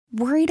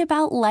Worried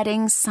about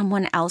letting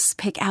someone else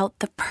pick out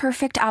the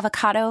perfect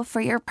avocado for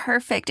your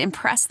perfect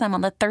impress them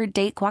on the third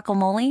date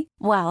guacamole?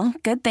 Well,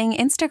 good thing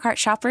Instacart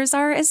shoppers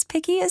are as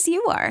picky as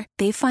you are.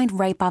 They find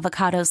ripe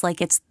avocados like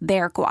it's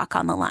their guac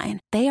on the line.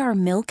 They are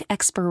milk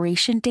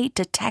expiration date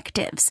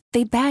detectives.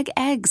 They bag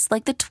eggs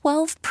like the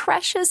 12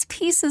 precious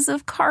pieces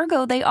of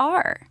cargo they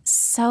are.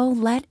 So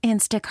let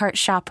Instacart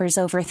shoppers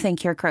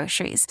overthink your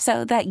groceries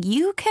so that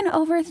you can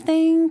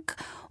overthink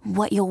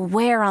what you'll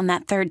wear on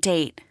that third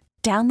date.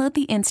 Download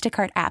the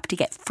Instacart app to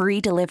get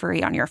free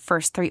delivery on your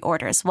first 3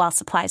 orders while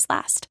supplies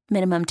last.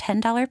 Minimum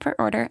 $10 per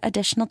order.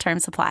 Additional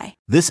terms apply.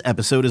 This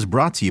episode is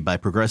brought to you by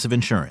Progressive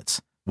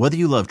Insurance. Whether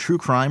you love true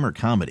crime or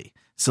comedy,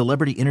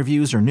 celebrity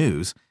interviews or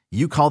news,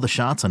 you call the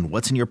shots on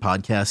what's in your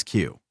podcast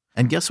queue.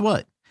 And guess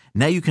what?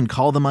 Now you can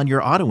call them on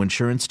your auto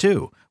insurance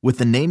too with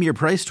the Name Your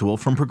Price tool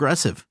from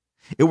Progressive.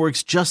 It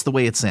works just the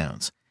way it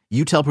sounds.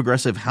 You tell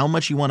Progressive how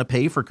much you want to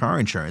pay for car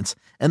insurance,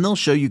 and they'll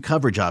show you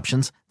coverage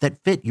options that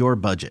fit your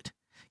budget.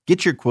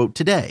 Get your quote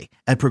today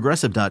at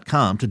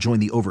Progressive.com to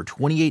join the over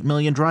 28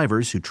 million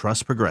drivers who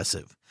trust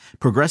Progressive.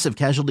 Progressive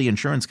Casualty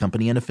Insurance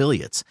Company and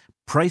Affiliates.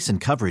 Price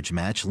and coverage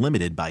match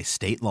limited by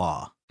state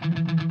law. Get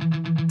up, get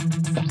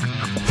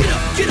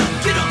up,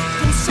 get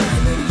up, go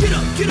Simon. Get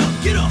up, get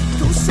up, get up,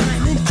 go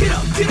Simon. Get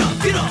up, get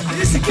up, get up,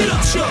 it's the Get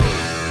Up Show.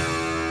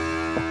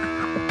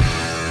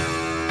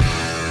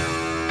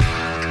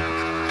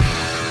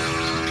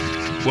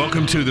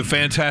 Welcome to the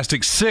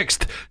fantastic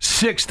sixth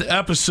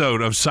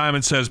episode of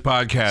Simon Says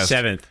Podcast.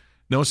 7th.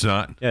 No, it's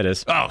not. Yeah, it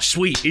is. Oh,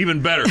 sweet.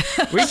 Even better.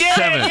 We did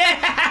 7. it!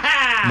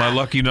 Yeah! My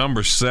lucky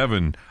number,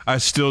 7. I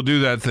still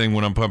do that thing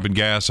when I'm pumping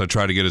gas. I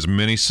try to get as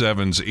many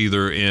 7s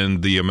either in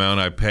the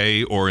amount I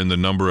pay or in the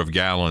number of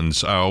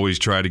gallons. I always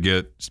try to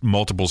get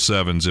multiple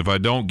 7s. If I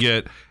don't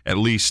get at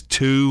least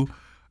 2,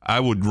 I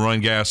would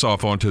run gas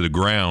off onto the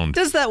ground.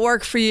 Does that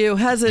work for you?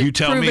 Has it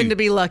proven to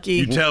be lucky?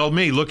 You tell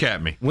me. Look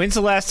at me. When's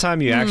the last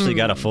time you actually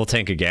got a full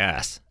tank of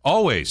gas?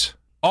 Always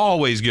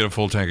get a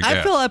full tank of gas.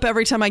 I fill up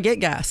every time I get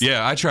gas.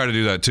 Yeah, I try to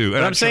do that too.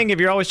 But I'm saying if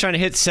you're always trying to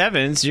hit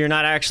 7s, you're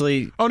not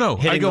actually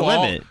hitting the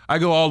limit. I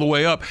go all the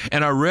way up.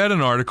 And I read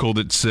an article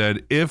that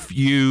said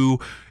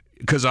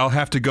because I'll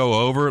have to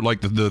go over,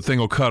 like the thing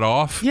will cut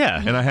off.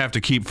 Yeah. And I have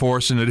to keep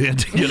forcing it in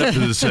to get up to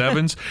the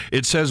 7s.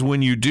 It says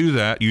when you do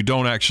that, you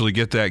don't actually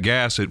get that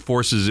gas. It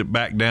forces it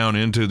back down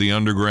into the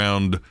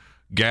underground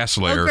gas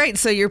layer. Oh, great.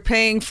 So you're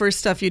paying for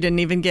stuff you didn't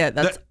even get.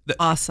 That's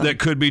awesome. That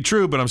could be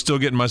true, but I'm still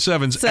getting my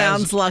 7s.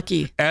 Sounds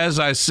lucky. As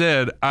I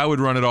said, I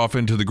would run it off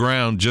into the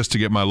ground just to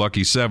get my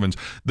lucky 7s.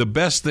 The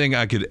best thing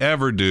I could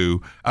ever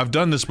do, I've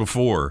done this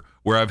before,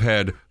 where I've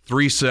had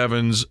 3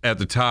 7s at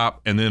the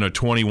top and then a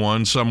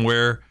 21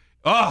 somewhere.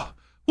 Oh,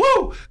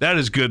 woo! That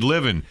is good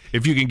living,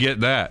 if you can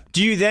get that.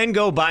 Do you then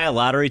go buy a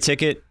lottery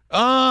ticket?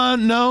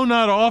 No,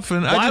 not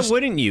often. Why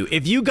wouldn't you?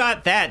 If you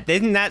got that,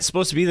 isn't that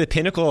supposed to be the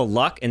pinnacle of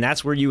luck, and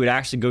that's where you would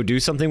actually go do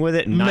something with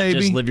it and not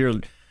just live your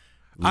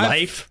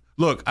life?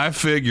 I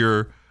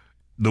figure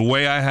the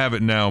way I have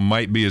it now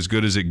might be as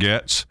good as it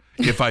gets.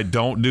 If I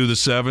don't do the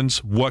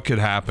 7s, what could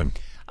happen?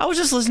 I was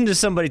just listening to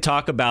somebody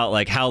talk about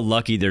like how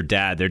lucky their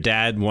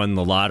dad won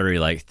the lottery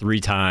like 3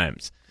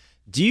 times.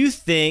 Do you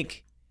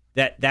think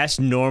that's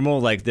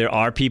normal? Like there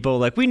are people,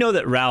 like we know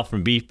that Ralph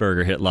from Beef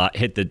Burger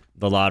hit the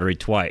lottery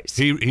twice.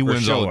 He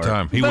wins all the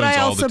time. But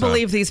I also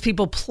believe these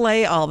people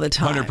play all the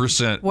time.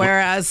 100%.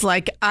 Whereas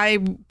like I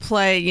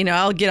play,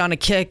 I'll get on a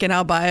kick and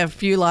I'll buy a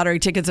few lottery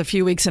tickets a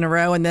few weeks in a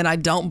row and then I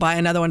don't buy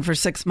another one for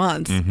 6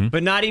 months. Mm-hmm.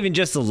 But not even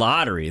just the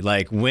lottery,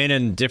 like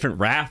winning different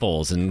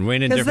raffles and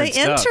winning different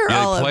stuff. Because they enter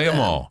all of them. They play them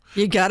all.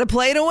 You got to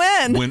play to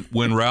win.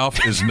 When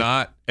Ralph is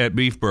not at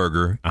Beef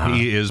Burger,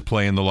 he is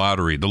playing the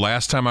lottery. The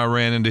last time I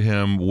ran into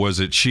him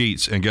was at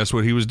Sheets, and guess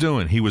what he was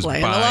doing? He was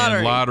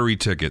buying lottery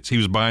tickets. He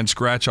was buying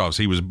scratch-offs.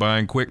 He was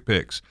buying quick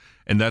picks,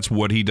 and that's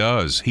what he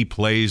does. He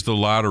plays the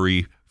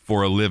lottery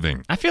for a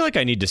living. I feel like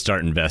I need to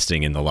start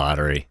investing in the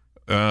lottery.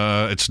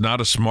 It's not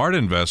a smart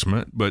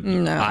investment, but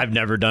no. I've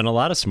never done a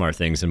lot of smart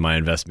things in my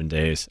investment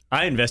days.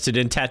 I invested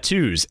in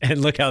tattoos, and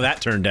look how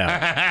that turned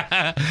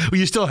out. Well,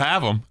 you still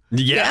have them.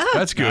 Yeah.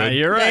 That's good.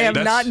 You're right. They have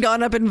not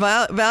gone up in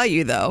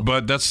value, though.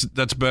 But that's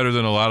better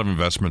than a lot of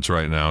investments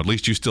right now. At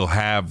least you still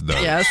have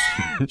those. Yes.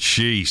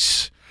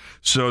 Jeez.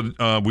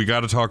 So we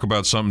got to talk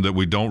about something that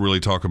we don't really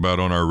talk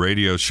about on our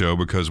radio show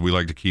because we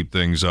like to keep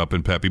things up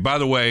and peppy. By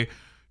the way,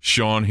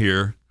 Sean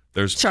here.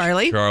 There's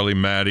Charlie,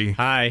 Maddie.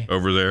 Hi.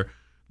 Over there.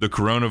 The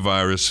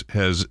coronavirus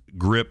has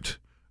gripped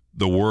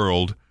the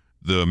world.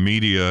 The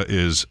media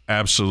is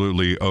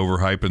absolutely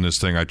overhyping this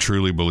thing. I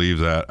truly believe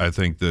that. I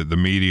think that the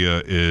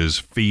media is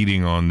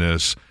feeding on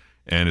this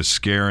and is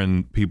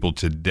scaring people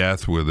to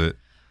death with it.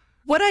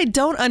 What I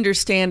don't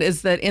understand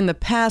is that in the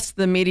past,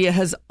 the media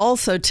has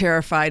also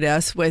terrified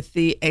us with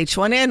the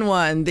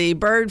H1N1, the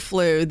bird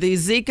flu, the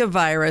Zika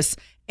virus,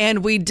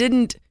 and we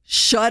didn't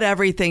shut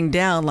everything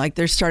down like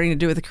they're starting to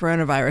do with the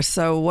coronavirus.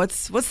 So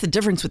what's the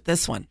difference with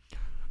this one?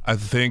 I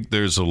think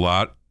there's a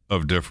lot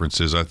of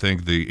differences. I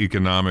think the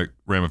economic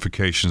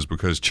ramifications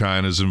because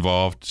China's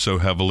involved so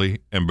heavily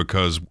and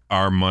because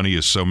our money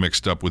is so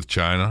mixed up with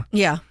China.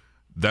 Yeah.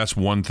 That's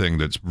one thing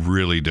that's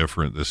really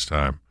different this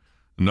time.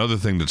 Another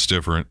thing that's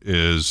different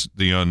is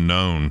the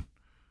unknown.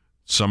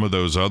 Some of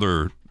those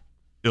other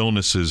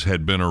illnesses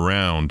had been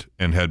around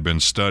and had been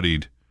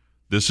studied.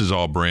 This is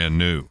all brand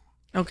new.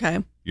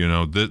 Okay. You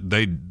know,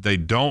 they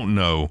don't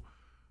know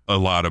a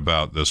lot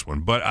about this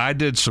one. But I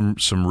did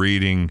some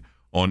reading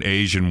on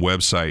Asian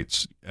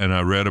websites, and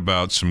I read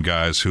about some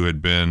guys who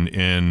had been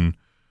in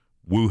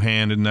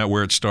Wuhan, isn't that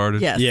where it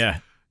started? Yes. Yeah.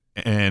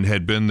 And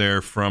had been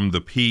there from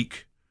the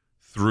peak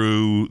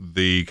through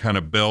the kind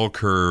of bell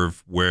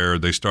curve where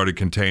they started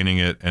containing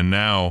it, and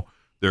now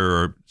there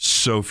are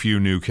so few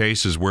new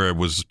cases where it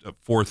was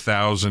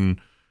 4,000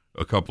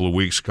 a couple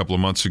of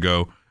months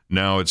ago.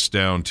 Now it's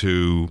down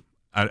to,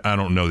 I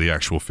don't know the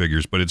actual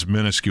figures, but it's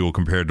minuscule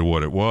compared to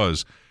what it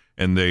was.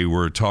 And they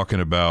were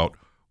talking about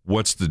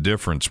what's the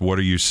difference? What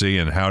are you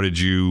seeing? How did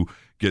you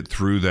get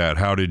through that?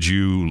 How did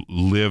you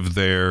live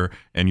there?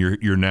 And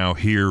you're now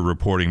here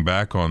reporting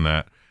back on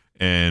that.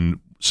 And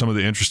some of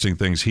the interesting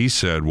things he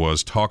said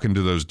was, talking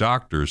to those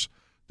doctors,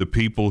 the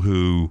people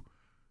who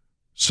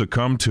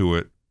succumbed to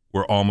it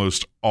were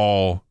almost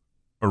all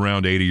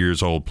around 80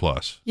 years old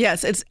plus.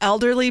 Yes, it's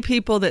elderly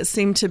people that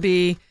seem to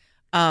be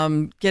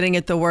getting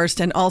it the worst,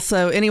 and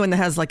also anyone that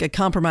has like a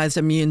compromised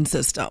immune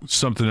system.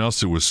 Something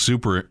else that was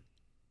super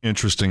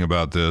interesting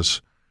about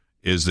this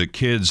is that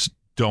kids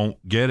don't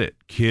get it.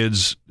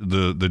 Kids,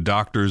 the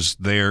doctors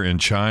there in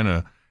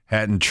China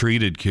hadn't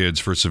treated kids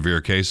for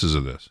severe cases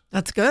of this.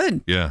 That's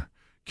good. Yeah.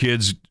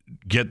 Kids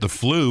get the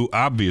flu,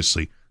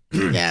 obviously.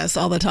 Yes,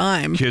 all the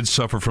time. Kids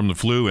suffer from the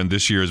flu, and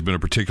this year has been a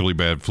particularly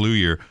bad flu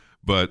year,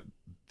 but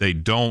they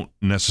don't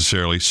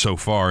necessarily, so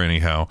far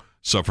anyhow,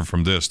 suffer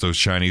from this. Those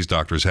Chinese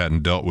doctors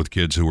hadn't dealt with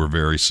kids who were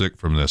very sick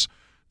from this.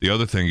 The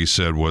other thing he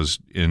said was,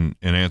 in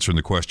answering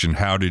the question,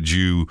 how did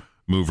you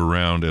move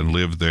around and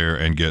live there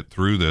and get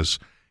through this?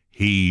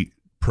 He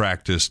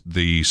practiced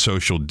the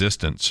social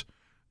distance.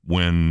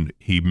 When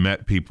he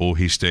met people,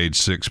 he stayed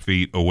 6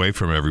 feet away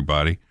from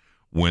everybody.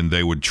 When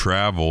they would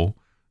travel,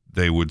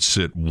 they would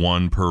sit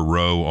one per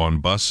row on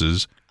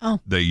buses. Oh.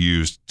 They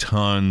used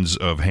tons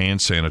of hand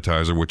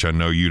sanitizer, which I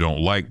know you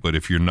don't like, but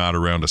if you're not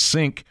around a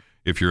sink,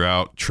 if you're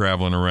out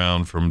traveling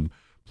around from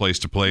place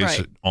to place,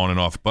 right, on and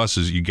off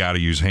buses, you got to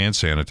use hand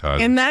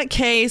sanitizer. In that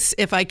case,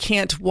 if I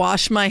can't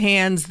wash my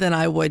hands, then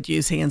I would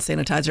use hand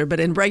sanitizer. But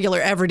in regular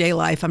everyday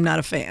life, I'm not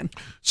a fan.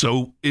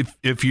 So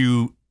if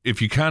you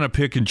kind of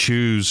pick and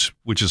choose,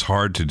 which is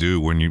hard to do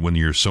when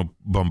you're so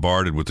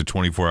bombarded with the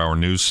 24-hour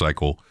news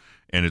cycle,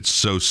 and it's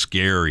so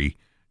scary,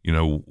 you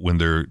know, when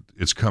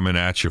it's coming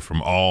at you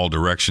from all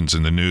directions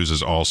and the news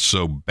is all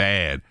so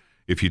bad.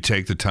 If you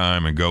take the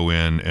time and go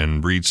in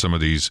and read some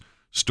of these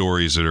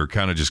stories that are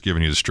kind of just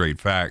giving you the straight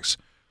facts,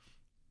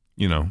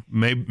 you know,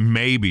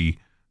 maybe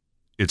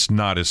it's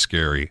not as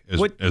scary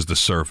as the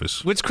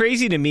surface. What's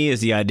crazy to me is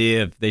the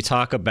idea of, they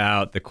talk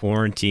about the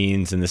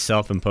quarantines and the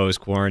self-imposed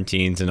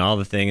quarantines and all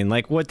the thing, and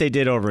like what they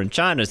did over in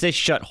China is they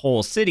shut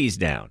whole cities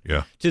down.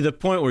 Yeah. To the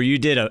point where you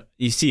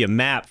see a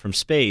map from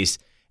space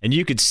and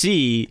you could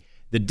see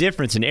the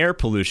difference in air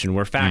pollution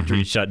where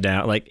factories shut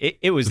down. Like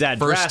it was that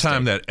first drastic,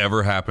 time that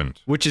ever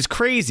happened, which is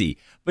crazy.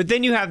 But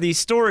then you have these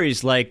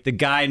stories like the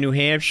guy in New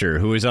Hampshire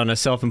who was on a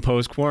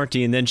self-imposed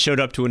quarantine and then showed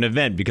up to an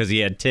event because he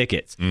had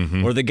tickets.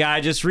 Or the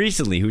guy just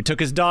recently who took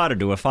his daughter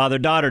to a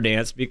father-daughter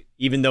dance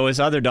even though his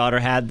other daughter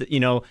had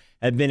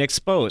been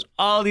exposed.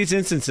 All these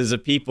instances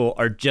of people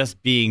are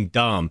just being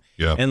dumb.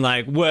 Yeah. And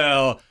like,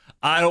 well,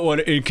 I don't want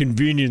to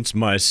inconvenience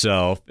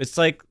myself. It's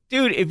like,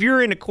 dude, if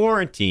you're in a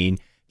quarantine,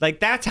 like,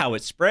 that's how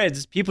it spreads.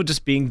 It's people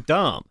just being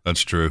dumb.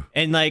 That's true.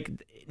 And, like,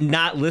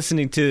 not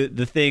listening to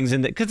the things.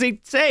 Because they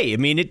say, I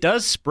mean, it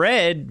does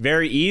spread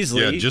very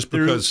easily. Yeah, just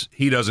because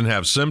he doesn't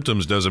have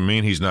symptoms doesn't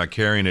mean he's not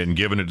carrying it and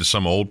giving it to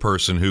some old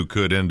person who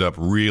could end up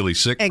really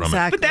sick from it.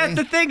 Exactly. But that's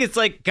the thing. It's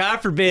like, God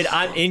forbid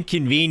I'm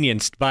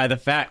inconvenienced by the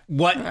fact,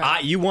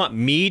 you want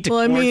me to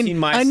quarantine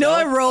myself? I know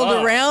I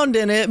rolled around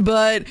in it,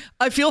 but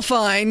I feel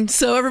fine.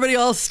 So everybody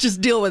else just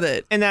deal with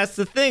it. And that's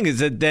the thing, is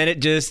that then it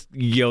just,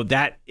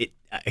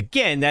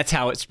 again, that's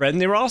how it spread. And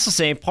they were also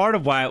saying part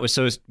of why it was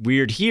so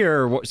weird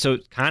here, so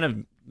kind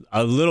of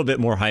a little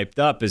bit more hyped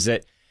up, is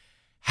that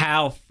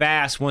how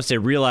fast, once they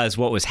realized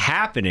what was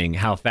happening,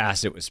 how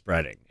fast it was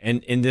spreading.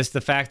 And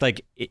the fact,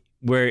 like,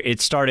 where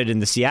it started in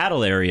the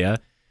Seattle area,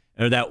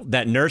 or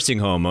that nursing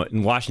home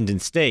in Washington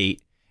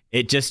State,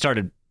 it just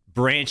started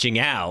branching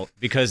out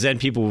because then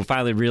people will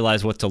finally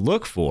realize what to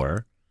look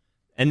for.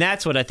 And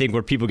that's what I think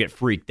where people get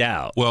freaked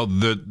out. Well,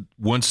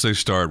 once they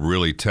start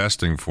really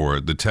testing for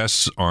it, the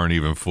tests aren't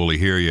even fully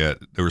here yet.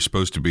 They were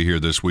supposed to be here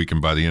this week,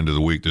 and by the end of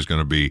the week, there's going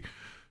to be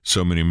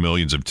so many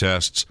millions of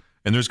tests.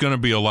 And there's going to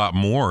be a lot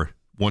more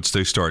once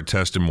they start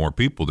testing more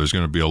people. There's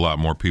going to be a lot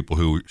more people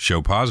who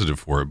show positive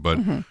for it. But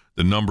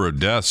the number of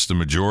deaths, the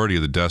majority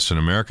of the deaths in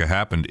America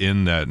happened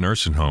in that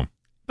nursing home.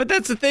 But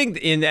that's the thing.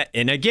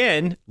 And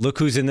again, look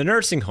who's in the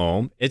nursing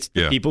home. It's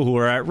the people who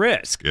are at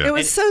risk. Yeah. It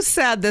was so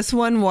sad. This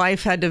one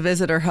wife had to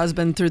visit her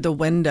husband through the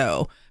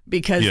window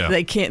because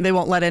they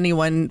won't let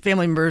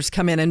family members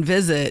come in and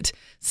visit.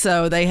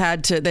 So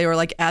they were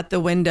like at the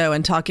window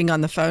and talking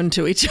on the phone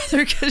to each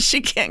other because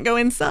she can't go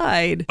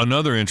inside.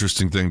 Another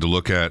interesting thing to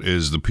look at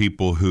is the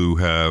people who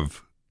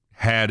have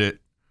had it,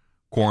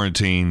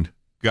 quarantined,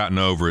 gotten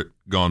over it,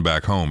 gone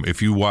back home.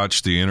 If you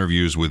watch the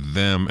interviews with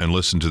them and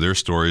listen to their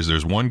stories,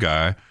 there's one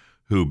guy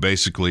who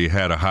basically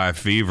had a high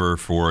fever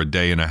for a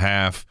day and a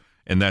half,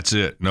 and that's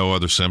it, no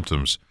other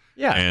symptoms.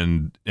 Yeah.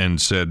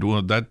 And said,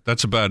 well,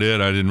 that's about it.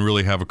 I didn't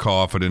really have a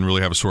cough. I didn't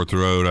really have a sore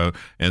throat.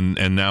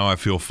 And now I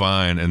feel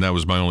fine. And that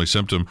was my only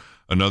symptom.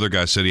 Another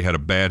guy said he had a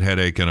bad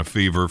headache and a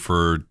fever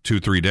for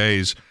 2-3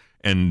 days,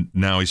 and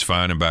now he's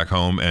fine and back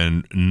home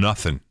and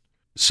nothing.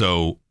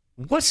 So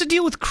what's the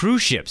deal with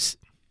cruise ships?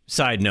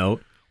 Side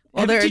note.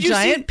 Well, they're a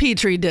giant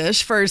petri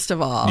dish, first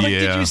of all. Like,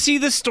 did you see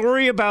the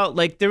story about,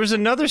 like, there was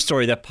another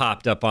story that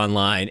popped up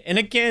online. And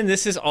again,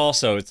 this is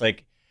also, it's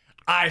like,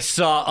 I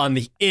saw on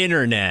the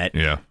internet.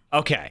 Yeah.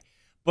 Okay.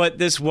 But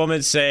this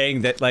woman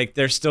saying that, like,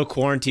 they're still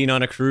quarantined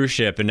on a cruise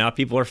ship and now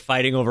people are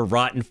fighting over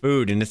rotten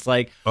food. And it's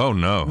like, oh,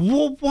 no.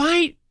 Well,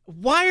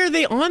 why are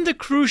they on the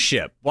cruise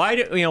ship? Why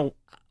do,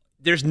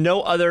 there's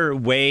no other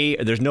way,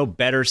 there's no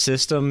better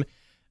system,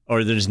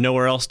 or there's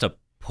nowhere else to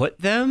put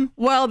them?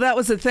 Well, that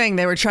was the thing.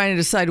 They were trying to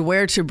decide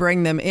where to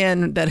bring them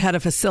in that had a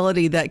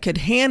facility that could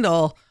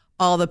handle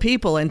all the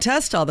people and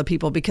test all the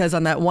people, because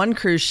on that one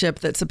cruise ship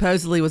that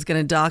supposedly was going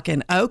to dock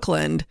in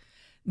Oakland,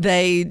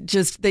 they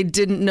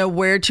didn't know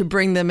where to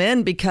bring them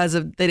in because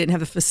they didn't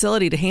have a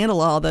facility to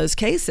handle all those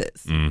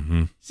cases.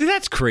 Mm-hmm. See,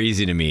 that's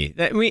crazy to me.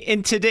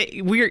 And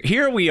today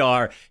we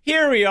are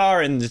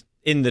in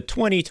the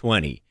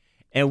 2020,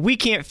 and we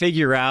can't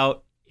figure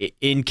out,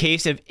 in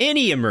case of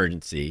any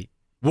emergency,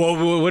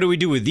 well, what do we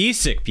do with these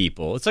sick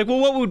people? It's like, well,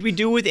 what would we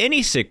do with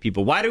any sick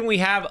people? Why don't we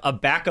have a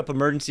backup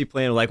emergency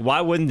plan? Like,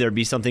 why wouldn't there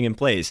be something in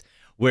place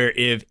where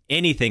if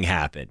anything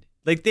happened,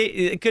 like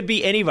it could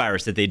be any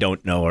virus that they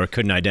don't know or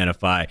couldn't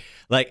identify,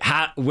 like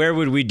where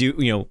would we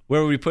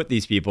where would we put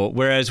these people?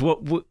 Whereas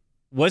what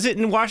was it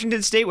in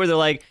Washington State where they're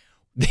like,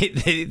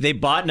 they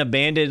bought an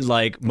abandoned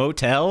like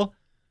motel?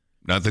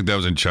 I think that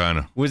was in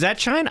China. Was that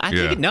China? I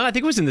think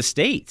it was in the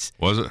States.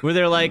 Was it? Where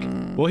they're like,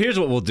 well, here's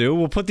what we'll do.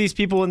 We'll put these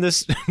people in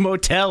this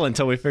motel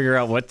until we figure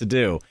out what to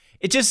do.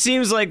 It just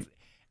seems like,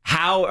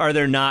 how is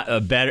there not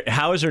a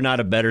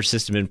better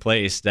system in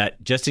place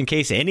that just in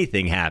case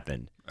anything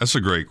happened? That's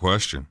a great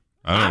question.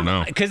 I don't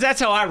know. Because that's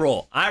how I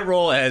roll. I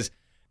roll as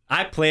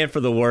I plan for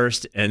the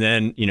worst and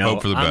then,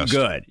 hope for the I'm best.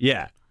 good.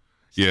 Yeah.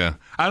 Yeah.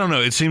 I don't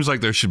know. It seems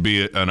like there should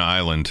be an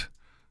island.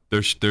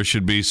 There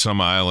should be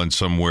some island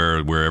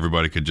somewhere where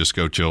everybody could just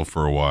go chill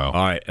for a while.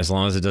 All right, as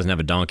long as it doesn't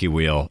have a donkey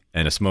wheel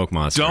and a smoke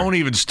monster. Don't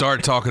even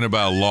start talking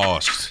about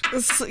Lost.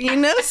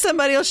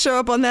 Somebody will show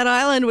up on that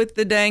island with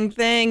the dang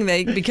thing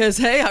because,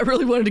 hey, I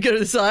really wanted to go to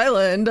this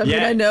island. I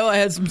mean, I know I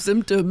had some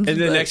symptoms. And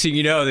then next thing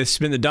you know, they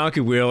spin the donkey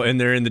wheel and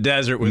they're in the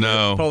desert with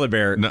a polar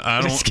bear. No,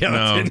 I don't.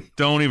 Skeleton. No,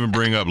 don't even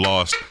bring up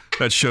Lost.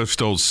 That show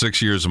stole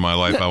 6 years of my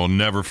life. I will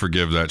never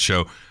forgive that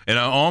show. And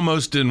I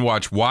almost didn't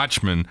watch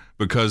Watchmen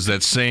because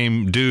that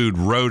same dude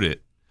wrote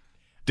it.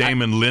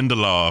 Damon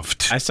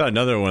Lindelof. I saw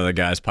another one of the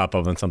guys pop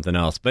up on something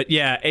else. But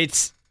yeah,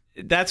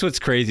 that's what's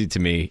crazy to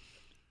me.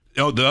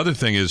 Oh, the other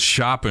thing is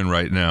shopping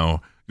right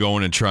now,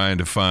 going and trying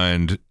to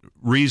find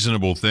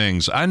reasonable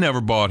things. I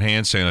never bought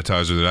hand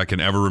sanitizer that I can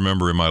ever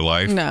remember in my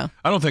life. No.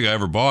 I don't think I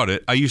ever bought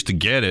it. I used to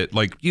get it.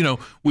 Like, we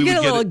would get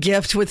a little it.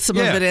 gift with some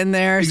of it in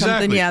there or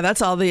something. Yeah,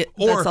 that's all that's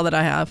all that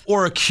I have.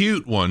 Or a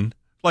cute one.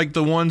 Like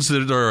the ones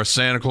that are a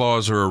Santa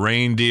Claus or a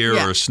reindeer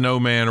or a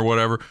snowman or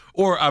whatever.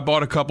 Or I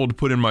bought a couple to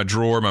put in my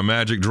drawer, my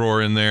magic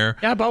drawer in there.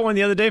 Yeah, I bought one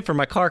the other day for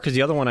my car because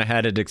the other one I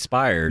had had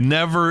expired.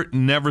 Never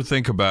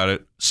think about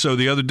it. So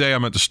the other day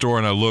I'm at the store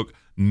and I look,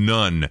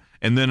 none.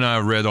 And then I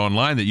read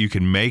online that you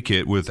can make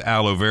it with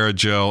aloe vera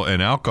gel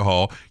and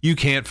alcohol. You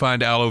can't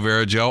find aloe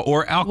vera gel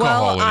or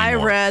alcohol anymore. I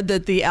read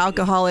that the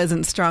alcohol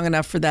isn't strong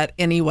enough for that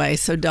anyway,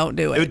 so don't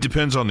do it. It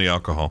depends on the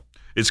alcohol.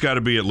 It's got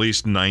to be at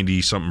least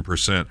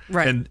 90-something%.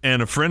 Right.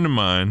 And a friend of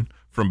mine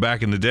from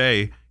back in the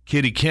day,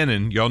 Kitty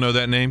Kennan, y'all know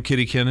that name,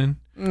 Kitty Kennan?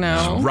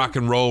 No. Rock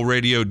and roll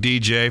radio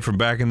DJ from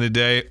back in the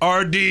day.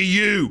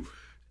 RDU.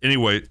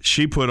 Anyway,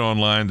 she put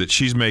online that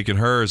she's making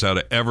hers out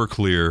of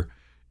Everclear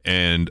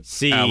and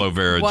aloe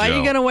vera gel. Why are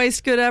you going to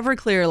waste good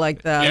Everclear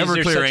like that?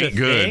 Everclear ain't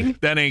good. Thing?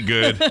 That ain't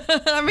good.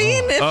 I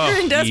mean, if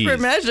you're in desperate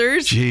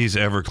measures. Jeez,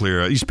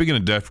 Everclear. Speaking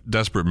of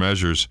desperate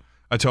measures,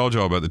 I told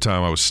y'all about the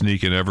time I was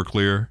sneaking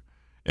Everclear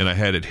and I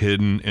had it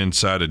hidden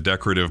inside a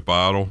decorative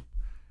bottle,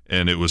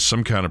 and it was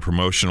some kind of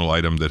promotional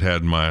item that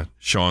had my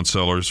Sean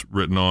Sellers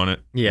written on it.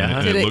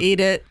 Yeah. Did it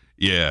eat it?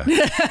 Yeah.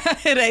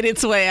 It ate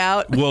its way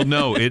out. Well,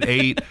 no, it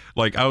ate,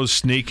 like I was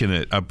sneaking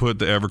it. I put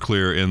the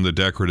Everclear in the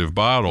decorative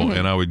bottle,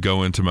 and I would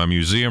go into my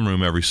museum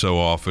room every so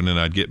often, and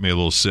I'd get me a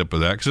little sip of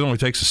that, because it only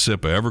takes a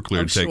sip of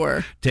Everclear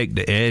to take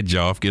the edge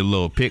off, get a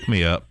little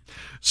pick-me-up.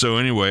 So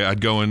anyway,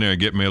 I'd go in there and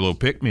get me a little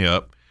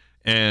pick-me-up.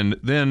 And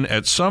then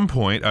at some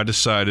point, I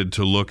decided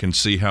to look and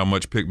see how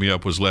much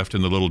pick-me-up was left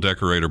in the little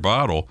decorator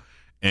bottle.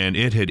 and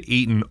it had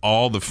eaten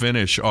all the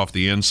finish off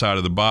the inside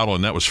of the bottle,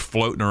 and that was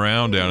floating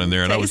around down in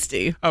there. And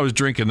Tasty. I was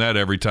drinking that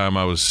every time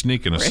I was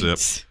sneaking a sip.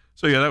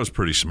 So, yeah, that was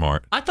pretty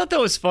smart. I thought that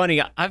was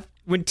funny.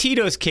 When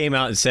Tito's came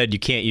out and said you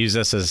can't use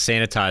this as a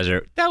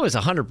sanitizer, that was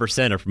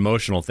 100% a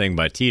promotional thing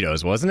by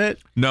Tito's, wasn't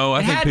it? No,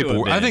 I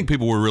think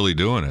people were really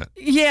doing it.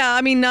 Yeah,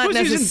 I mean, not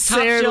Who's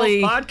necessarily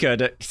using top shelf vodka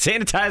to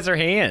sanitize their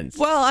hands?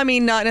 Well, I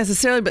mean, not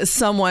necessarily, but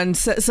someone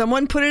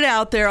put it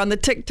out there on the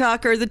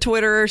TikTok or the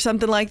Twitter or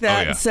something like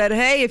that and said,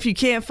 hey, if you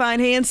can't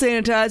find hand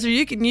sanitizer,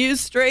 you can use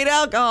straight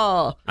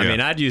alcohol. I mean,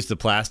 I'd use the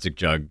plastic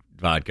jug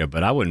vodka,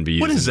 but I wouldn't be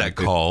using What is that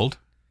called?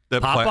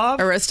 Pop-Off?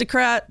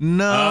 Aristocrat?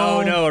 No.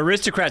 Oh, no.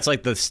 Aristocrat's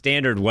like the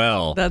standard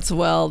well. That's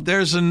well.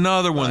 There's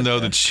another one, though,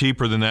 that's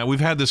cheaper than that.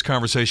 We've had this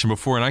conversation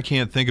before, and I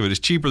can't think of it.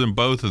 It's cheaper than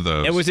both of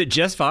those. And was it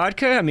just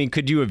vodka? I mean,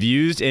 could you have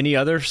used any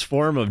other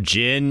form of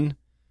gin?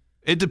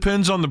 It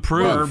depends on the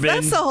proof. Bourbon.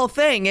 That's the whole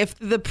thing. If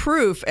the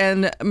proof,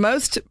 and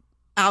most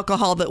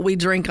alcohol that we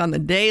drink on the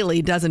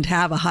daily doesn't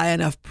have a high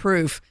enough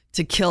proof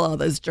to kill all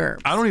those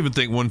germs. I don't even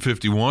think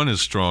 151 is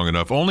strong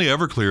enough. Only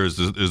Everclear is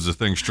the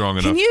thing strong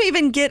enough. Can you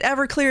even get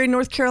Everclear in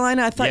North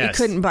Carolina? I thought you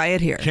couldn't buy it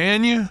here.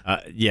 Can you?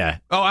 Yeah.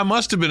 Oh, I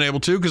must have been able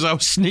to because I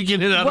was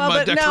sneaking it out of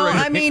my decorator. No,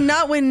 I mean,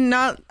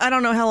 I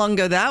don't know how long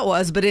ago that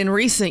was, but in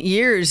recent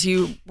years,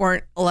 you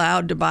weren't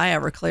allowed to buy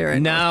Everclear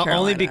in North Carolina.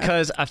 Only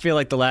because I feel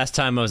like the last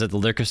time I was at the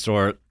liquor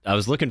store, I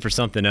was looking for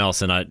something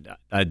else, and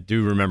I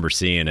do remember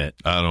seeing it.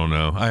 I don't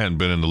know. I hadn't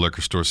been in the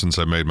liquor store since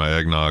I made my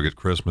eggnog at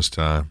Christmas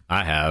time.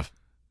 I have.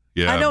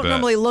 Yeah, I don't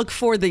normally look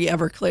for the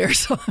Everclear,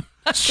 so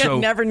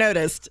I've never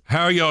noticed.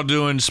 How are y'all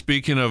doing?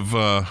 Speaking of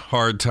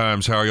hard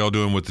times, how are y'all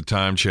doing with the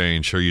time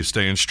change? Are you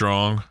staying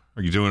strong?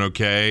 Are you doing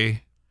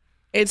okay?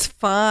 It's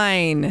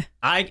fine.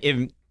 I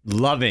am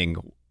loving,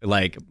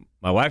 like,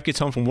 my wife gets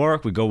home from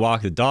work, we go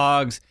walk the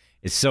dogs.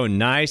 It's so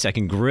nice. I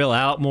can grill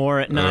out more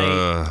at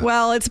night.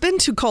 Well, it's been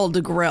too cold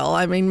to grill.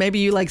 I mean, maybe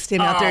you like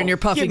standing out there in your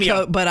puffy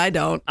coat, but I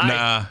don't.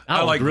 I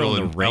like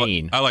grilling in the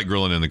rain. I like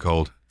grilling in the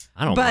cold.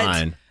 I don't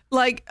mind.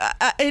 Like,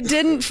 it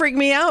didn't freak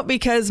me out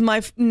because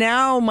my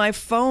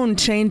phone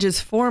changes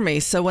for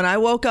me. So when I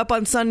woke up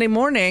on Sunday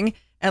morning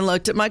and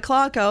looked at my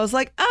clock, I was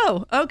like,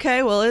 oh,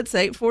 okay, well, it's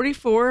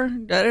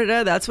 8:44.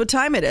 That's what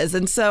time it is.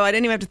 And so I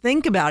didn't even have to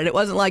think about it. It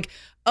wasn't like,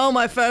 oh,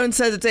 my phone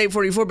says it's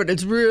 8:44, but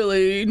it's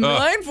really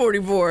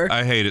 9:44.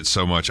 I hate it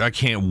so much. I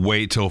can't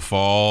wait till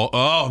fall.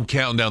 Oh, I'm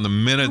counting down the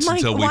minutes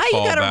until we fall back. Why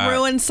you gotta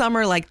ruin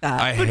summer like that?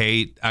 I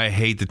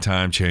hate the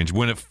time change.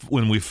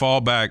 When we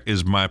fall back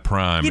is my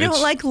prime. You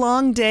don't like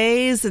long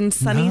days and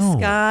sunny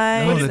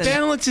skies. But it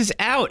balances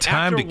out.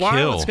 Time After to a while,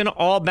 kill. it's going to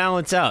all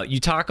balance out.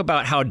 You talk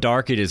about how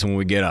dark it is when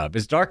we get up.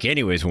 It's dark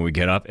anyways when we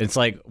get up. It's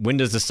like, when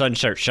does the sun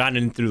start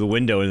shining through the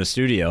window in the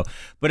studio?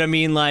 But I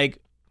mean, like,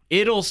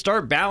 it'll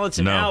start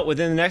balancing out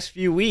within the next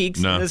few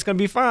weeks, and it's going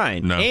to be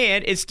fine.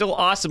 And it's still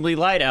awesomely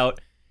light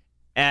out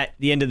at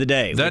the end of the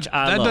day, that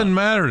doesn't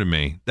matter to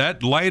me.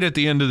 That light at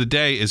the end of the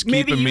day is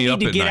keeping me up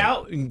at night. Maybe you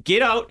need to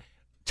get out,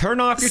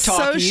 turn off your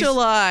talkies.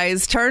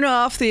 Socialize, turn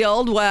off the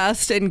Old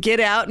West, and get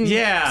out and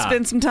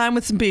spend some time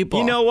with some people.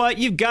 You know what?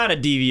 You've got a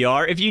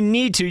DVR. If you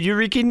need to,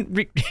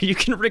 you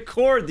can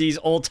record these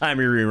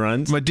old-timey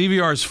reruns. My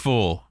DVR is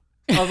full.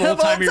 Of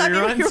old-timey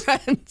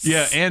reruns?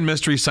 Yeah, and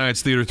Mystery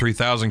Science Theater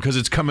 3000 because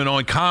it's coming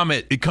on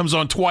Comet. It comes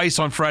on twice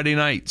on Friday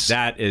nights.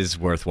 That is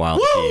worthwhile.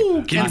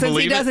 Woo! Can you since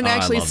believe he doesn't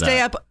actually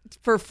stay up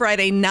for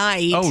Friday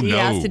night, he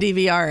has to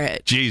DVR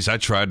it. Jeez, I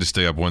tried to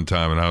stay up one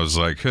time, and I was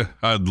like,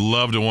 I'd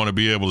love to want to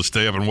be able to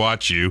stay up and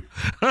watch you.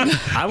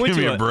 Give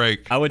me a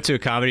break. I went to a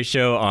comedy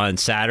show on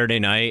Saturday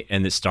night,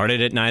 and it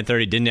started at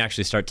 9:30. Didn't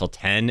actually start till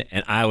 10,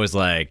 and I was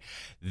like,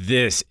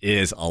 this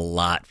is a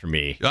lot for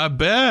me. I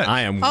bet.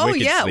 I am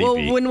wicked sleepy.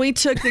 Well, when we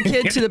took the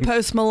kid to the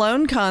Post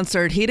Malone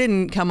concert, he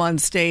didn't come on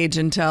stage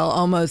until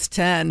almost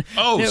 10.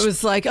 Oh, and it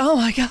was like, oh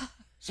my God.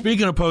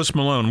 Speaking of Post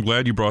Malone, I'm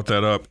glad you brought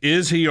that up.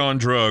 Is he on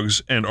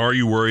drugs, and are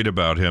you worried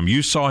about him?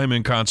 You saw him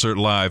in concert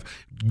live.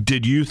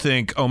 Did you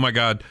think, oh my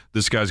God,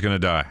 this guy's going to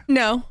die?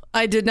 No,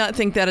 I did not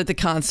think that at the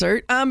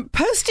concert.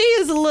 Posty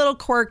is a little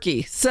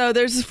quirky. So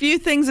there's a few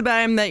things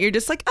about him that you're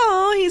just like,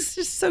 oh, he's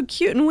just so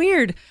cute and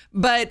weird.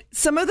 But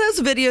some of those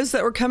videos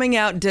that were coming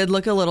out did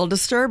look a little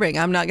disturbing.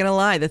 I'm not going to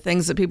lie. The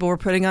things that people were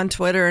putting on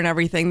Twitter and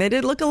everything, they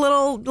did look a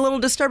little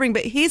disturbing.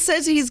 But he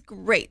says he's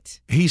great.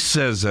 He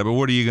says that, but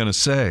what are you going to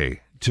say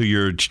to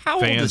your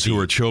fans who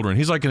are children?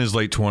 He's like in his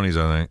late 20s,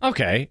 I think.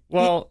 Okay.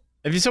 Well,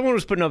 if someone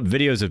was putting up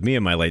videos of me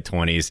in my late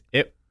 20s,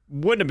 it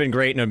wouldn't have been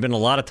great, and there had been a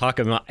lot of talk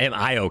about, am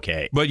I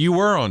okay? But you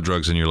were on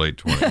drugs in your late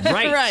 20s.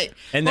 Right. Right.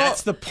 And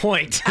that's the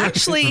point.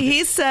 Actually,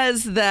 he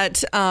says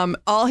that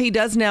all he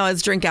does now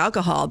is drink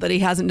alcohol, that he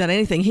hasn't done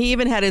anything. He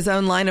even had his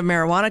own line of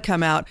marijuana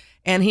come out,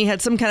 and he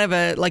had some kind of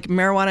a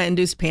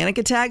marijuana-induced panic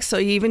attack, so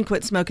he even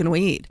quit smoking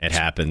weed. It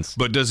happens.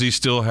 But does he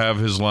still have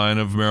his line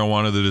of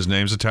marijuana that his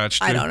name's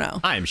attached to? I don't know.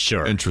 I'm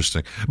sure.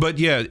 Interesting. But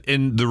yeah,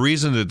 and the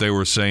reason that they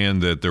were saying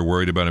that they're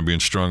worried about him being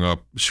strung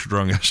out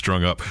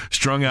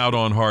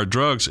on hard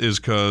drugs is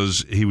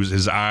because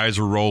his eyes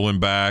were rolling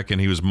back and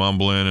he was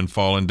mumbling and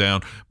falling down.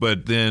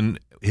 But then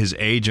his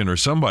agent or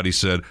somebody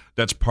said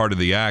that's part of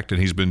the act,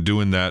 and he's been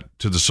doing that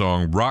to the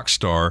song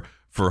Rockstar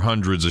for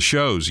hundreds of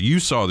shows. You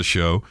saw the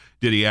show.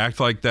 Did he act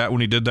like that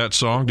when he did that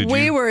song?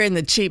 We were in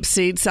the cheap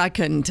seats. I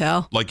couldn't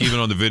tell. Like even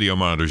on the video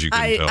monitors, you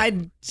couldn't tell? I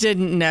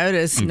didn't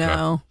notice, Okay.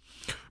 no.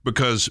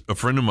 Because a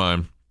friend of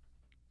mine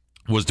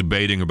was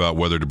debating about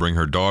whether to bring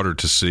her daughter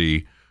to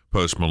see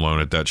Post Malone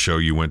at that show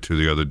you went to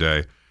the other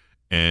day.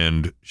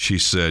 And she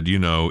said,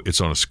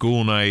 it's on a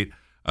school night.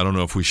 I don't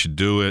know if we should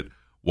do it.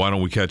 Why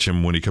don't we catch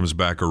him when he comes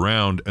back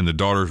around? And the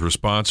daughter's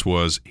response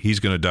was, he's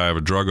going to die of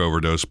a drug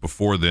overdose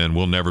before then.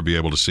 We'll never be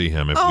able to see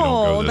him if we don't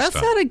go this that's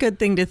time. not a good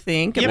thing to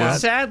think Yeah, about. but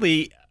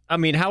sadly, I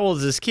mean, how old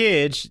is this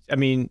kid? I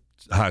mean,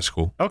 High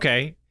school.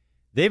 okay,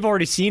 they've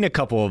already seen a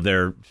couple of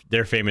their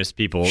famous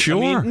people.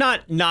 Sure. I mean,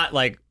 not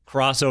like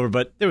crossover,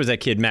 but there was that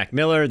kid Mac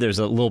Miller. There's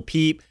a Lil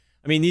Peep.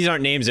 I mean, these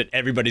aren't names that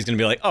everybody's going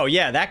to be like, oh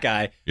yeah, that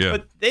guy. Yeah.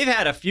 But they've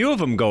had a few of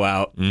them go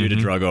out due to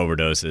drug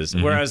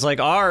overdoses, whereas like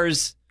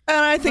ours. And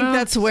I think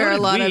that's where so a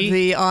did lot we. of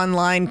the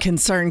online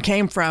concern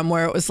came from,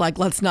 where it was like,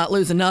 let's not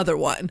lose another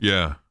one.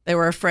 Yeah. They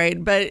were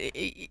afraid. But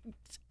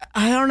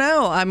I don't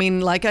know. I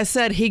mean, like I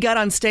said, he got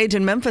on stage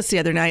in Memphis the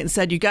other night and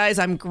said, you guys,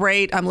 I'm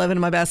great. I'm living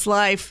my best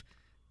life.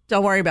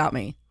 Don't worry about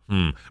me.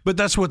 But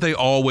that's what they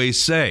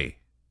always say.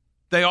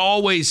 They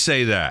always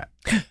say that.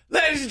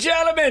 Ladies and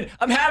gentlemen,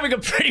 I'm having a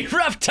pretty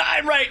rough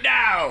time right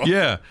now.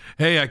 Yeah.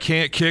 Hey, I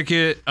can't kick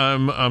it.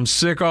 I'm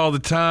sick all the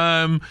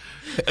time.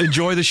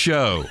 Enjoy the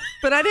show.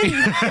 But I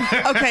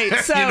didn't. Okay,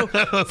 so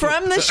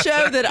from the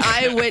show that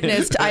I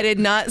witnessed, I did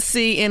not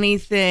see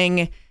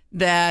anything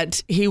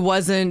that he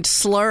wasn't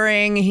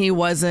slurring. He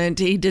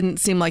didn't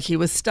seem like he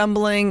was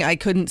stumbling. I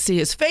couldn't see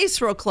his face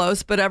real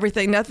close, but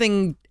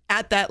nothing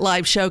at that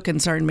live show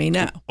concerned me,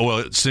 no.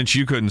 Well, since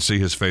you couldn't see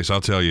his face,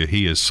 I'll tell you,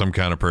 he is some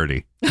kind of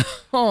pretty.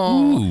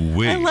 Oh,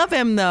 Ooh-wee. I love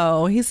him,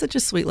 though. He's such a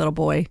sweet little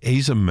boy.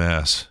 He's a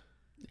mess.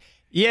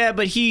 Yeah,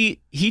 but he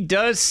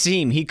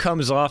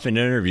comes off in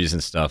interviews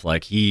and stuff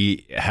like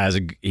he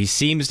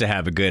seems to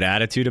have a good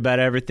attitude about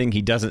everything.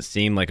 He doesn't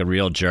seem like a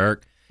real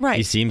jerk. Right.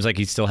 He seems like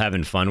he's still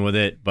having fun with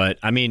it. But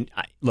I mean,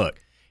 look,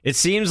 it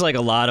seems like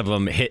a lot of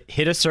them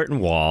hit a certain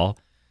wall,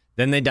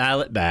 then they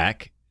dial it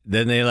back.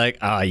 Then they like,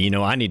 I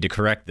need to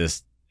correct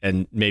this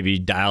and maybe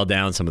dial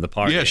down some of the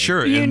parts. Yeah,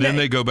 sure. And then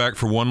they go back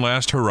for one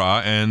last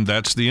hurrah, and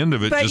that's the end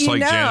of it, But just like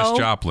Janis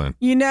Joplin.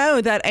 You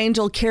know that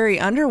Angel Carrie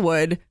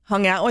Underwood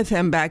hung out with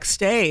him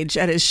backstage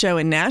at his show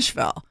in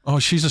Nashville. Oh,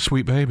 she's a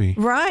sweet baby.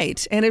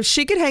 Right. And if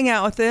she could hang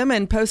out with him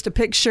and post a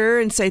picture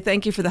and say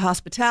thank you for the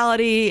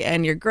hospitality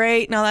and you're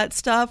great and all that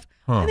stuff,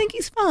 I think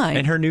he's fine.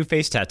 And her new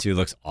face tattoo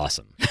looks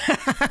awesome.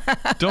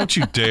 Don't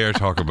you dare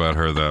talk about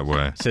her that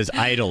way. It says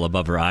idol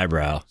above her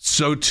eyebrow.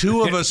 So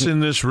two of us in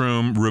this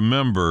room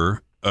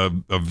remember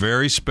a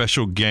very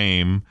special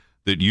game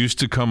that used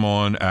to come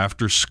on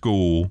after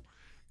school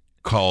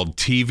called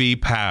TV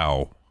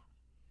Pow.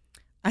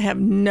 I have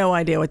no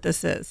idea what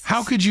this is.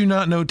 How could you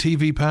not know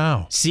TV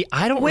Pow? See,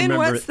 I don't When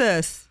remember. was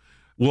this?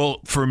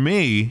 Well, for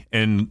me,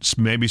 and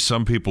maybe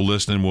some people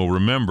listening will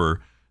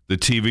remember, the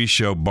TV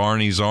show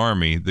Barney's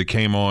Army that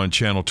came on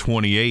Channel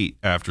 28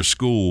 after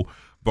school.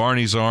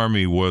 Barney's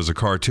Army was a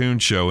cartoon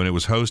show, and it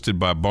was hosted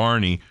by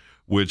Barney,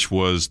 which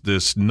was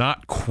this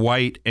not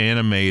quite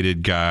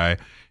animated guy.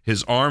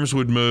 His arms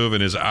would move,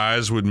 and his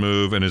eyes would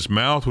move, and his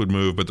mouth would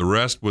move, but the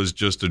rest was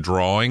just a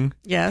drawing.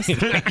 Yes.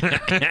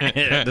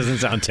 That doesn't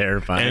sound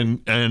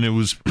terrifying. And it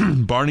was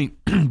Barney.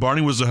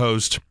 Barney was the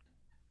host,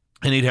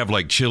 and he'd have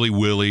like Chili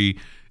Willy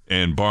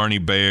and Barney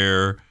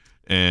Bear,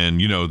 and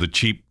the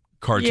cheap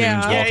cartoons,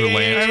 Walter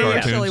Lantz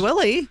cartoons. Chili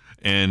Willy.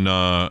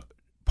 And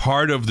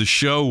part of the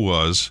show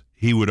was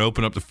he would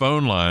open up the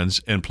phone lines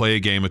and play a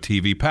game of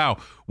TV Pow,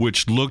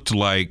 which looked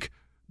like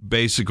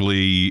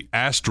basically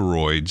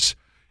asteroids.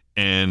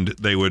 And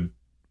they would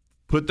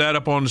put that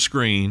up on the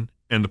screen,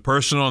 and the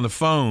person on the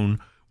phone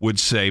would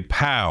say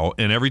pow.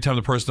 And every time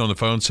the person on the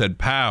phone said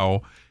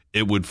pow,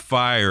 it would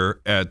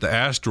fire at the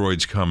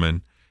asteroids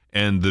coming.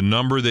 And the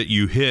number that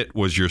you hit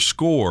was your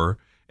score.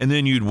 And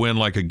then you'd win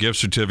like a gift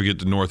certificate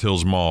to North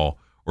Hills Mall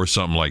or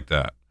something like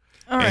that.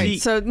 All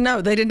right. So,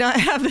 no, they did not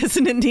have this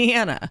in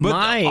Indiana. But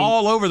Mine-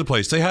 all over the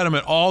place. They had them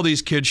at all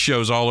these kids'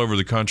 shows all over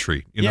the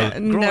country.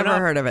 Never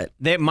heard of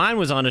it. Mine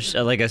was on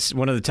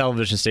one of the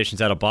television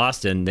stations out of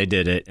Boston. They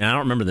did it, and I don't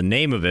remember the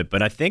name of it,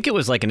 but I think it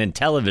was like an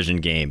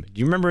Intellivision game. Do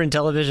you remember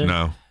Intellivision?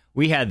 No.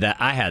 We had that.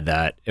 I had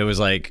that. It was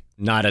like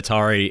not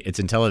Atari. It's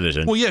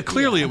Intellivision. Well, yeah,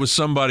 clearly it was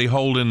somebody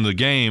holding the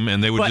game,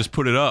 and they would just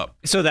put it up.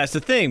 So that's the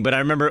thing. But I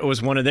remember it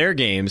was one of their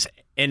games,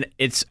 and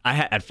I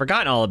had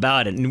forgotten all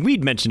about it, and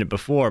we'd mentioned it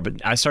before.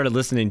 But I started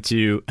listening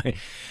to.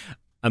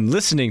 I'm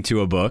listening to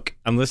a book.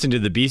 I'm listening to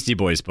the Beastie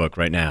Boys book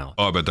right now.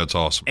 Oh, I bet that's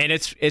awesome. And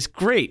it's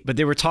great. But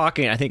they were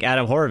talking. I think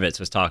Adam Horovitz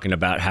was talking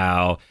about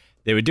how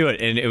they would do it,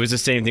 and it was the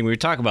same thing we were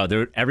talking about.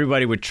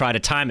 Everybody would try to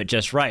time it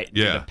just right.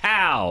 Yeah. Do the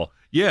pow.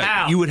 Yeah,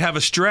 Pow. you would have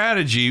a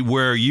strategy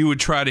where you would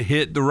try to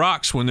hit the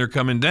rocks when they're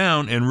coming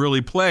down and really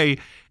play,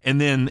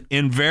 and then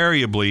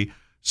invariably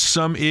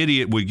some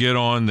idiot would get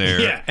on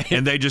there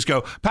and they just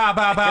go pow,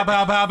 pow, pow,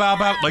 pow, pow, pow,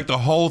 pow, like the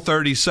whole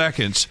 30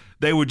 seconds.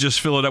 they would just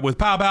fill it up with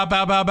pow, pow,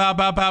 pow, pow, pow,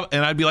 pow, pow.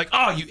 And I'd be like,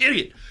 oh, you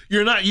idiot.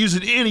 You're not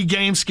using any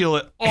game skill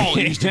at all.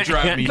 It used to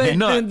drive me But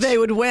nuts. they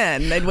would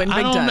win. They'd win big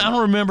time. I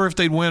don't remember if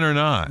they'd win or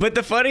not. But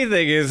the funny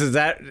thing is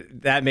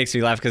that makes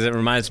me laugh because it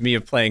reminds me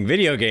of playing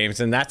video games,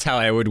 and that's how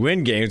I would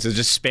win games, is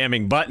just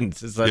spamming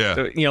buttons. It's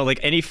like, like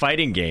any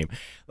fighting game.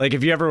 Like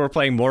if you ever were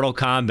playing Mortal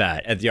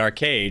Kombat at the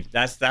arcade,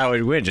 that's how I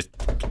would win. Just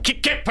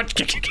kick, punch,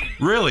 kick.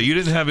 Really? You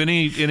didn't have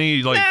any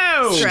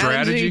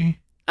strategy?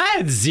 I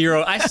had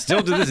zero. I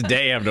still to this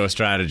day have no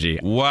strategy.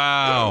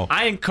 Wow.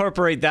 I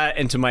incorporate that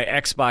into my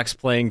Xbox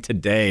playing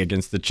today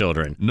against the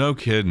children. No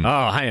kidding. Oh,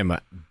 I am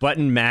a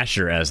button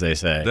masher, as they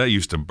say. That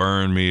used to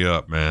burn me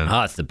up, man.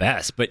 Oh, it's the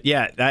best. But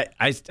yeah,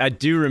 I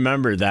do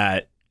remember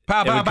that.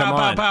 Pow, pow, pow,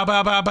 pow, pow,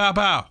 pow, pow, pow,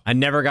 pow. I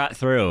never got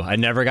through. I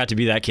never got to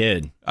be that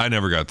kid. I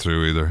never got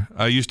through either.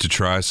 I used to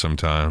try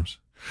sometimes.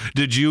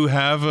 Did you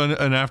have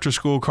an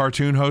after-school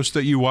cartoon host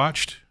that you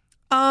watched?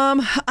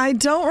 I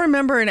don't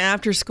remember an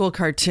after-school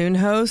cartoon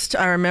host.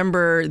 I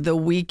remember the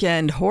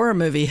weekend horror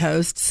movie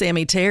host,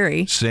 Sammy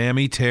Terry.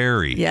 Sammy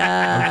Terry.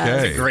 Yeah. Okay.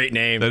 That's a great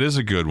name. That is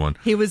a good one.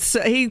 He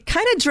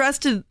kind of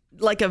dressed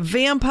like a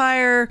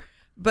vampire,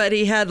 but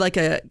he had like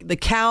the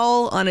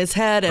cowl on his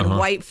head and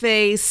white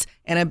face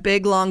and a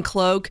big long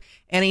cloak.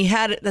 And he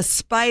had the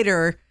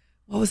spider.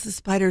 What was the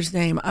spider's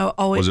name?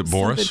 Was it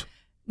Boris?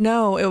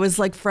 No, it was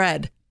like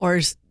Fred.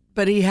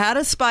 But he had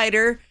a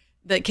spider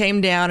that came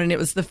down, and it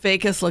was the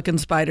fakest looking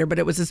spider, but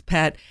it was his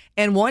pet.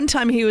 And one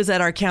time he was at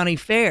our county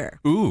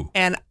fair. Ooh.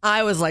 And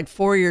I was like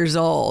 4 years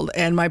old,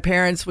 and my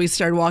parents, we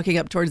started walking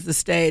up towards the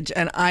stage,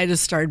 and I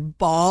just started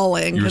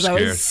bawling because I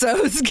was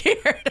so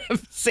scared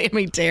of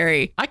Sammy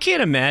Terry. I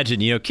can't imagine,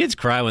 kids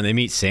cry when they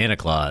meet Santa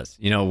Claus.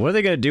 What are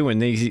they going to do when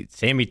they see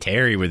Sammy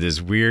Terry with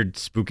his weird,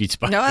 spooky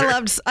spider? No,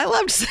 I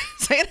loved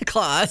Santa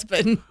Claus,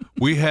 but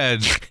we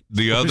had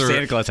the other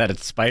Santa Claus had a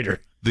spider.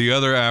 The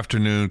other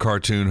afternoon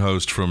cartoon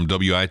host from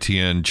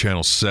WITN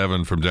Channel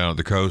 7 from down at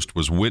the coast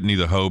was Whitney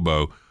the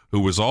Hobo,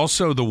 who was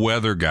also the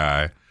weather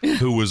guy,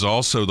 who was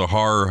also the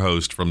horror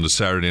host from the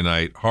Saturday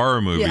night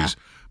horror movies. Yeah.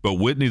 But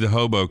Whitney the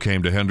Hobo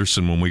came to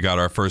Henderson when we got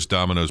our first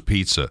Domino's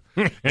pizza.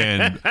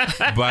 And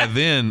by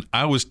then,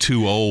 I was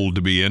too old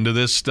to be into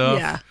this stuff.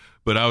 Yeah.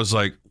 But I was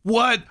like,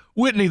 what?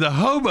 Whitney the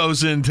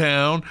Hobo's in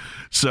town.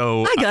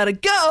 So I gotta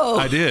go.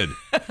 I did.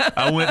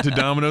 I went to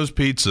Domino's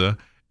Pizza.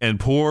 And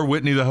poor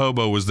Whitney the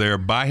Hobo was there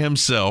by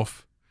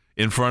himself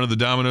in front of the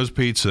Domino's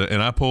Pizza,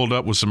 and I pulled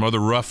up with some other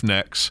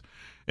roughnecks,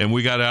 and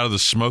we got out of the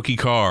smoky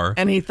car.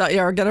 And he thought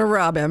you were going to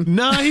rob him.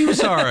 No, he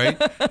was all right.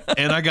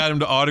 And I got him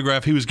to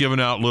autograph. He was giving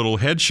out little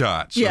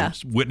headshots. Yeah.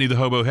 Whitney the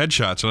Hobo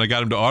headshots, and I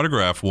got him to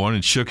autograph one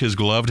and shook his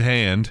gloved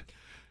hand.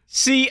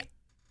 See,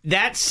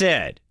 that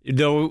said,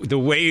 the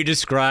way you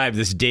describe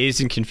this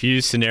dazed and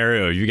confused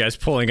scenario, you guys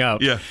pulling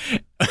up. Yeah.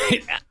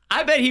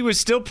 I bet he was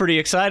still pretty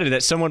excited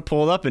that someone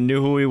pulled up and knew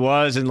who he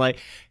was. And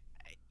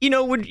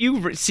when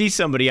you see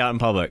somebody out in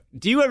public,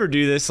 do you ever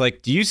do this?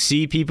 Like, do you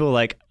see people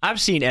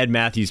I've seen Ed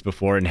Matthews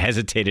before and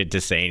hesitated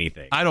to say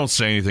anything. I don't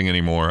say anything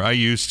anymore. I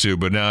used to,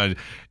 but now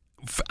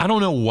I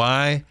don't know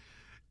why.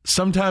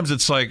 Sometimes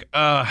it's like,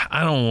 I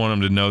don't want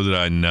them to know that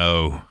I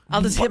know.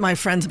 I'll just hit my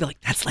friends and be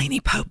like, that's Lainey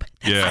Pope.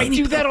 I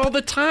do that all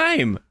the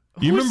time.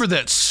 You remember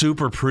that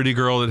super pretty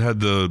girl that had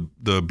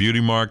the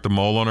beauty mark, the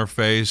mole on her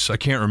face? I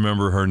can't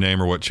remember her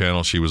name or what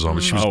channel she was on,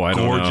 but she was gorgeous.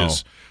 Don't know.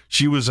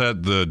 She was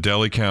at the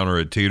deli counter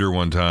at Teeter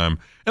one time,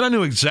 and I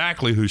knew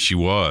exactly who she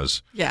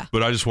was. Yeah.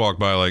 But I just walked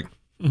by like,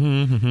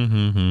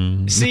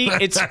 See,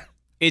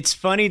 it's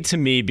funny to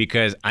me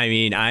because,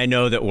 I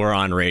know that we're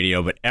on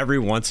radio, but every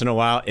once in a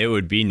while it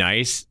would be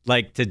nice,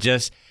 to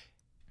just,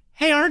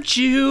 hey, aren't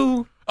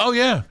you? Oh,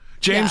 yeah.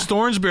 James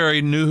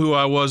Thornsberry knew who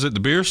I was at the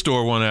beer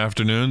store one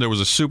afternoon. There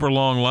was a super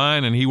long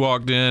line, and he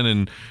walked in,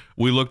 and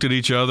we looked at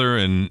each other,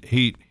 and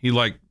he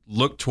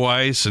looked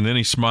twice, and then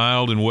he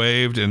smiled and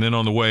waved, and then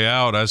on the way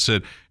out, I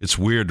said, it's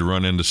weird to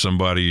run into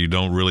somebody you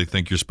don't really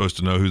think you're supposed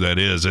to know who that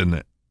is, isn't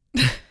it?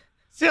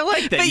 See, I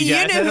like that. But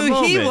you knew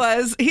who he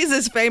was. He's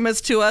as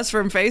famous to us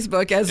from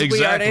Facebook as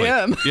we are to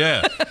him.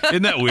 Yeah.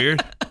 Isn't that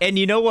weird? And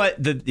you know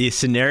what? The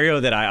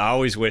scenario that I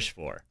always wish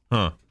for?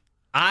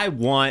 I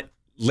want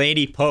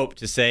Lainey Pope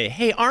to say,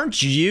 hey,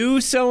 aren't you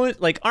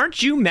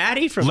aren't you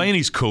Maddie from...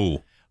 Lainey's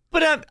cool.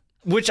 But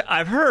which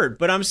I've heard,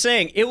 but I'm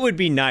saying it would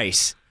be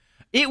nice.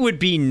 It would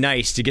be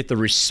nice to get the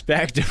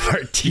respect of our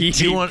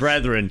TV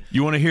brethren.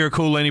 You want to hear a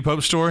cool Lainey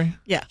Pope story?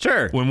 Yeah.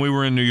 Sure. When we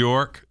were in New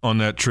York on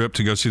that trip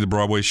to go see the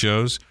Broadway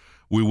shows,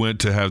 we went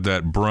to have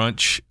that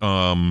brunch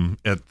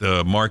at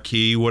the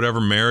Marquis,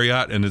 whatever,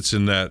 Marriott, and it's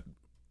in that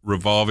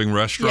revolving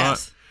restaurant.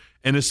 Yes.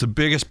 And it's the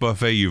biggest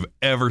buffet you've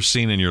ever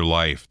seen in your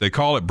life. They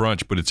call it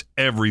brunch, but it's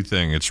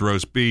everything. It's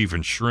roast beef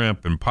and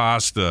shrimp and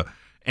pasta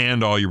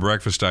and all your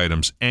breakfast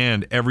items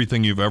and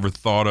everything you've ever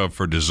thought of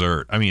for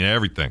dessert.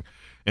 Everything.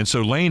 And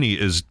so Lainey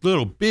is a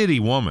little bitty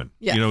woman,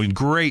 in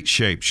great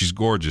shape. She's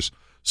gorgeous.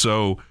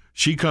 So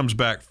she comes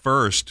back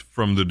first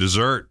from the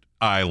dessert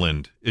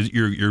island.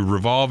 You're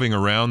revolving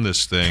around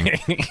this thing,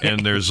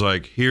 and there's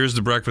here's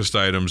the breakfast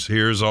items,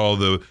 here's all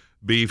the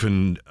beef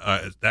and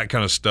that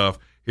kind of stuff.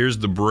 here's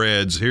the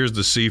breads, here's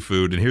the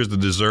seafood, and here's the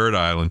dessert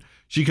island.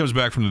 She comes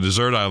back from the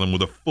dessert island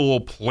with a full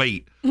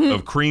plate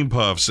of cream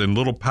puffs and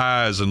little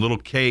pies and little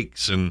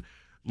cakes and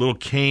little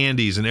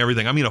candies and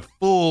everything. I mean, a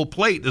full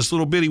plate. This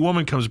little bitty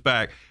woman comes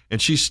back,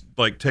 and she's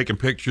like taking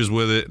pictures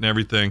with it and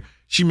everything.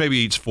 She maybe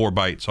eats 4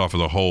 bites off of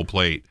the whole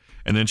plate.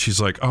 And then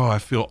she's like, oh, I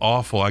feel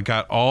awful. I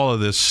got all of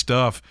this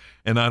stuff,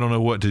 and I don't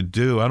know what to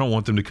do. I don't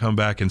want them to come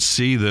back and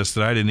see this,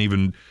 that I didn't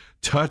even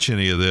touch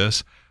any of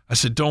this. I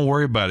said, don't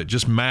worry about it.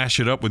 Just mash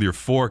it up with your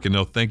fork, and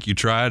they'll think you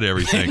tried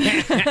everything.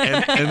 and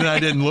then I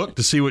didn't look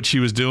to see what she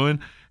was doing,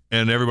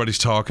 and everybody's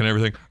talking and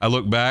everything. I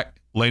look back.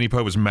 Lainey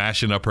Poe was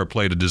mashing up her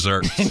plate of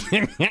desserts.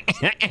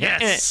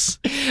 Yes.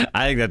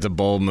 I think that's a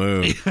bold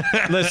move.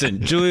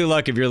 Listen, Julie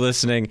Luck, if you're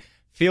listening,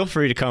 feel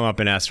free to come up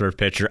and ask for a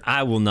picture.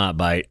 I will not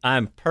bite.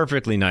 I'm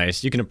perfectly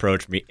nice. You can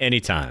approach me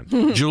anytime.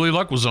 Julie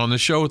Luck was on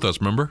this show with us,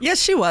 remember? Yes,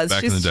 she was.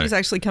 Back in the day. She's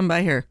actually come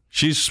by here.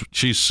 She's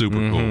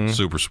super cool,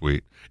 super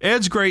sweet.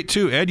 Ed's great,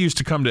 too. Ed used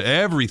to come to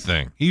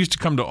everything. He used to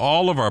come to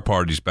all of our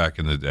parties back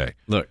in the day.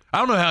 Look, I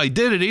don't know how he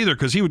did it either,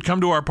 because he would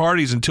come to our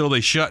parties until they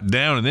shut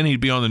down, and then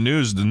he'd be on the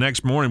news the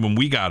next morning when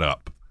we got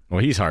up. well,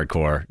 he's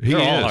hardcore. He They're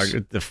all is.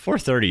 hard. The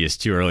 4:30 is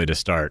too early to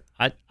start.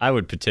 I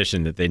would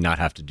petition that they not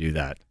have to do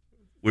that.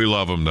 We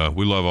love him, though.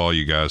 We love all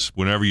you guys.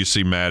 Whenever you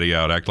see Matty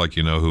out, act like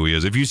you know who he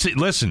is. If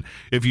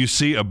you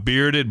see a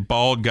bearded,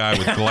 bald guy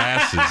with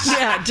glasses,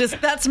 Yeah,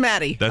 that's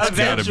Maddie. that's got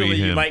to Eventually, be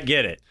you him. might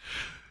get it.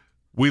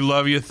 We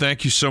love you.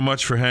 Thank you so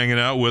much for hanging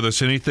out with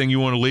us. Anything you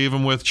want to leave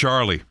him with,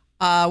 Charlie?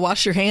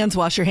 Wash your hands,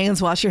 wash your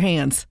hands, wash your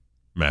hands.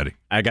 Matty.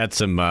 I got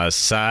some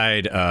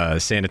side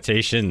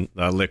sanitation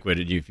liquid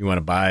if you want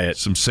to buy it.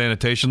 Some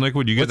sanitation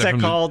liquid? You get What's that that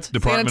from called? the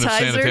Department of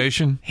Sanitizer?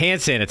 Sanitation?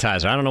 Hand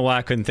sanitizer. I don't know why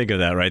I couldn't think of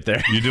that right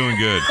there. You're doing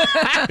good.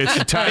 It's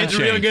the time It's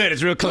change. real good.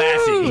 It's real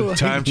classy. Ooh.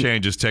 Time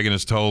change is taking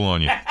its toll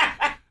on you.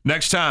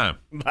 Next time.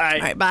 Bye.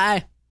 All right,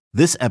 bye.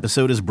 This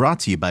episode is brought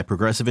to you by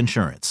Progressive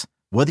Insurance.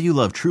 Whether you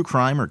love true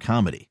crime or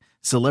comedy,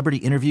 celebrity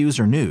interviews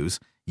or news,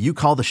 you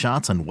call the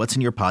shots on what's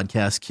in your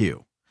podcast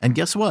queue. And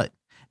guess what?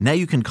 Now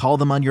you can call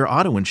them on your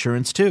auto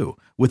insurance too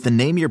with the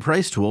Name Your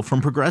Price tool from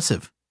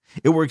Progressive.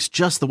 It works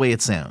just the way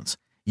it sounds.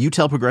 You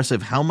tell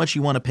Progressive how much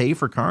you want to pay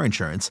for car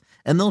insurance,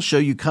 and they'll show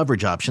you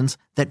coverage options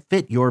that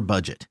fit your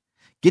budget.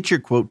 Get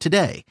your quote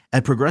today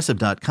at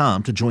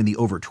Progressive.com to join the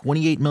over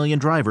 28 million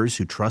drivers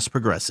who trust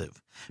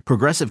Progressive.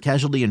 Progressive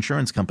Casualty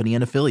Insurance Company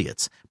and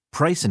Affiliates.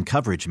 Price and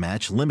coverage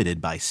match limited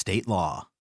by state law.